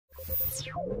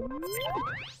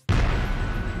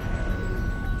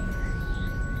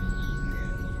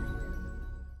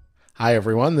Hi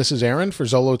everyone, this is Aaron for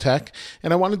Zollotech,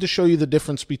 and I wanted to show you the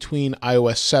difference between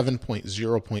iOS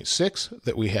 7.0.6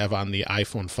 that we have on the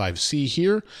iPhone 5C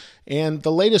here, and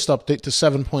the latest update to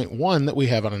 7.1 that we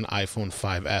have on an iPhone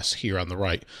 5S here on the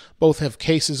right. Both have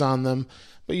cases on them,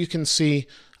 but you can see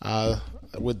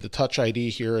with the Touch ID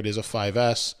here, it is a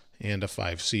 5S and a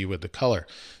 5C with the color.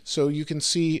 So you can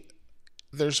see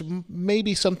there's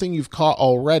maybe something you've caught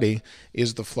already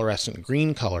is the fluorescent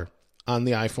green color. On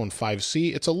the iPhone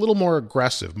 5C, it's a little more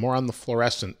aggressive, more on the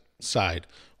fluorescent side,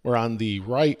 where on the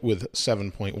right with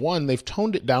 7.1, they've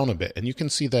toned it down a bit, and you can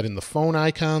see that in the phone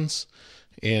icons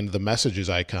and the messages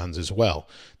icons as well.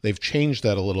 They've changed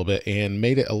that a little bit and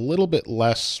made it a little bit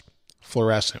less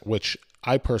fluorescent, which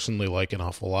I personally like an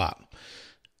awful lot.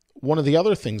 One of the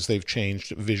other things they've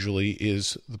changed visually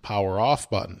is the power off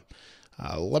button.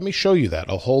 Let me show you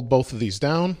that. I'll hold both of these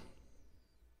down.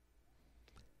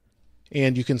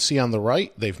 And you can see on the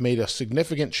right, they've made a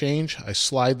significant change. I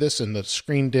slide this and the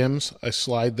screen dims. I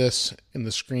slide this and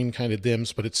the screen kind of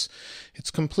dims, but it's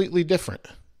completely different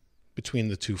between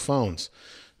the two phones.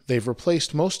 They've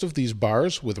replaced most of these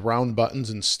bars with round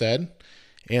buttons instead,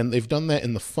 and they've done that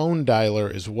in the phone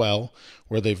dialer as well,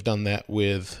 where they've done that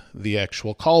with the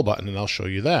actual call button, and I'll show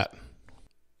you that.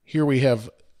 Here we have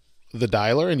the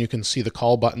dialer, and you can see the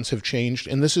call buttons have changed,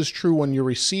 and this is true when you're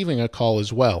receiving a call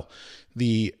as well.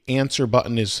 The answer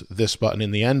button is this button,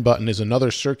 and the end button is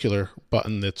another circular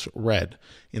button that's red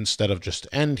instead of just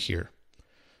end here.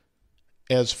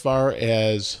 As far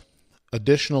as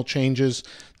additional changes,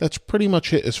 that's pretty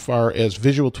much it as far as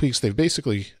visual tweaks. They've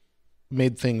basically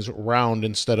made things round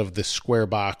instead of this square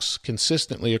box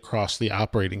consistently across the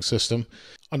operating system.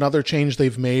 Another change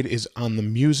they've made is on the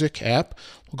music app.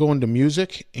 We'll go into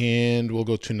music and we'll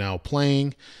go to now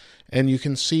playing, and you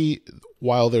can see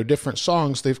while they're different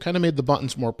songs, they've kind of made the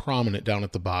buttons more prominent down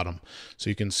at the bottom. So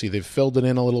you can see they've filled it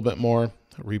in a little bit more.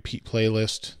 Repeat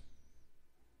playlist.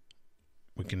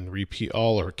 We can repeat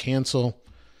all or cancel.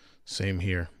 Same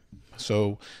here.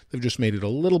 So they've just made it a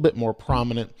little bit more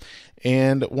prominent.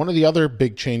 And one of the other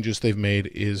big changes they've made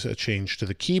is a change to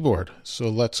the keyboard. So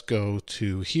let's go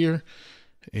to here.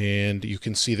 And you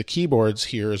can see the keyboards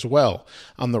here as well.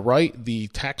 On the right, the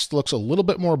text looks a little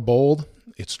bit more bold.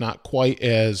 It's not quite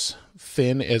as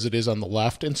thin as it is on the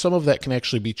left, and some of that can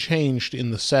actually be changed in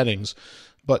the settings,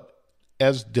 but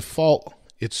as default,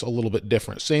 it's a little bit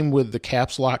different. Same with the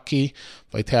caps lock key.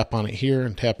 If I tap on it here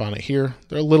and tap on it here,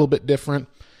 they're a little bit different.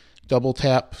 Double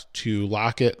tap to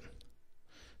lock it,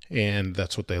 and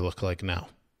that's what they look like now.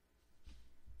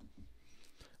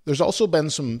 There's also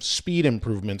been some speed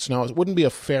improvements. Now, it wouldn't be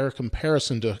a fair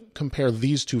comparison to compare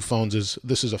these two phones as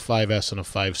this is a 5S and a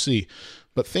 5C,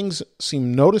 but things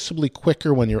seem noticeably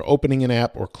quicker when you're opening an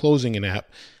app or closing an app,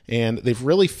 and they've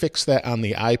really fixed that on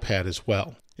the iPad as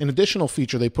well. An additional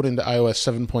feature they put into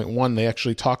iOS 7.1, they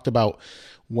actually talked about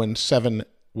when 7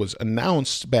 was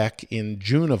announced back in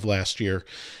June of last year.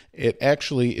 It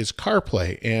actually is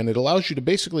CarPlay, and it allows you to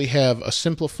basically have a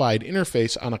simplified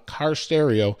interface on a car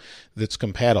stereo that's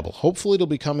compatible. Hopefully it'll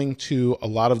be coming to a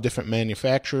lot of different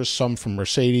manufacturers. Some from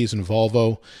Mercedes and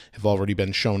Volvo have already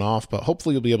been shown off, but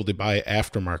hopefully you'll be able to buy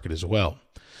aftermarket as well.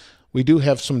 We do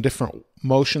have some different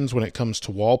motions when it comes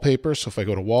to wallpaper. So if I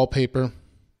go to wallpaper,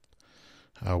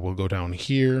 we'll go down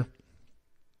here,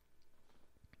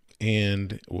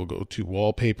 and we'll go to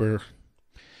wallpaper,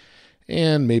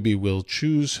 and maybe we'll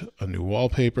choose a new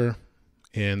wallpaper.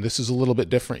 And this is a little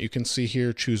bit different. You can see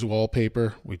here, choose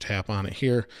wallpaper. We tap on it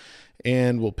here,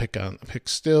 and we'll pick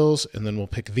stills, and then we'll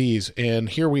pick these. And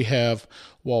here we have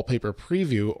wallpaper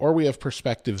preview, or we have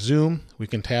perspective zoom. We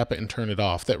can tap it and turn it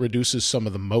off. That reduces some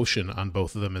of the motion on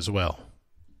both of them as well.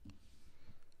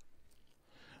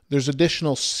 There's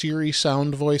additional Siri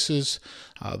sound voices.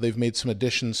 They've made some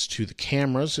additions to the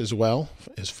cameras as well,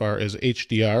 as far as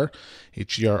HDR.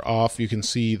 HDR off, you can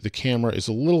see the camera is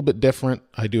a little bit different.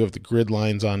 I do have the grid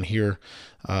lines on here,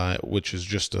 which is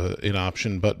just an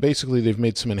option. But basically, they've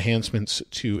made some enhancements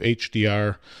to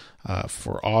HDR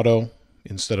for auto.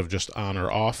 Instead of just on or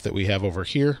off that we have over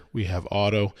here, we have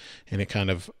auto, and it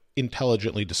kind of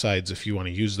intelligently decides if you want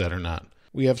to use that or not.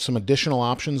 We have some additional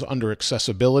options under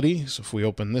accessibility. So if we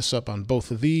open this up on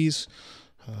both of these,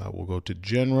 we'll go to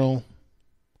General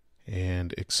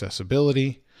and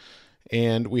Accessibility,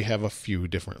 and we have a few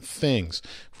different things.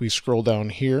 If we scroll down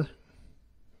here,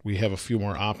 we have a few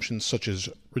more options, such as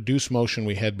reduce motion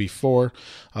we had before,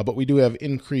 but we do have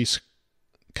increase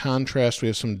contrast. We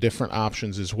have some different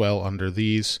options as well under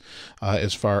these,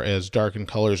 as far as darken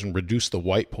colors and reduce the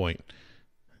white point.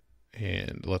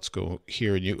 And let's go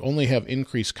here, and you only have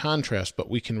increased contrast, but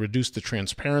we can reduce the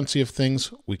transparency of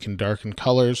things. We can darken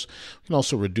colors. We can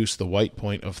also reduce the white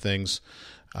point of things.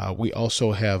 We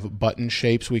also have button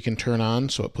shapes we can turn on,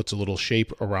 so it puts a little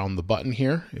shape around the button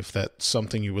here, if that's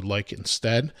something you would like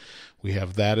instead. We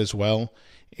have that as well.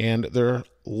 And there are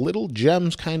little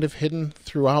gems kind of hidden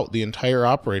throughout the entire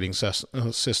operating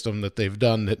system that they've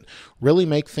done that really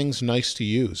make things nice to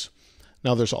use.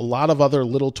 Now, there's a lot of other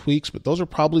little tweaks, but those are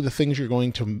probably the things you're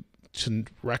going to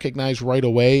recognize right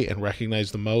away and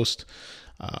recognize the most.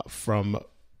 From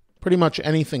pretty much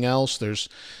anything else,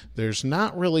 there's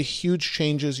not really huge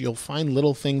changes. You'll find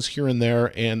little things here and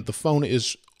there, and the phone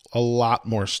is a lot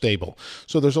more stable.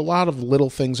 So there's a lot of little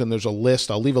things, and there's a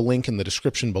list. I'll leave a link in the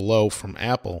description below from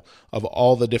Apple of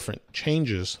all the different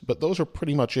changes, but those are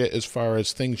pretty much it as far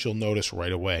as things you'll notice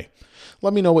right away.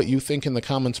 Let me know what you think in the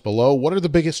comments below. What are the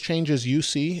biggest changes you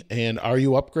see, and are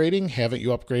you upgrading? Haven't you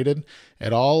upgraded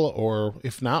at all? Or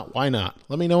if not, why not?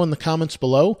 Let me know in the comments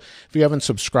below. If you haven't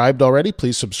subscribed already,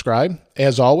 please subscribe.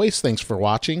 As always, thanks for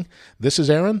watching. This is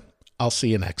Aaron. I'll see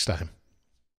you next time.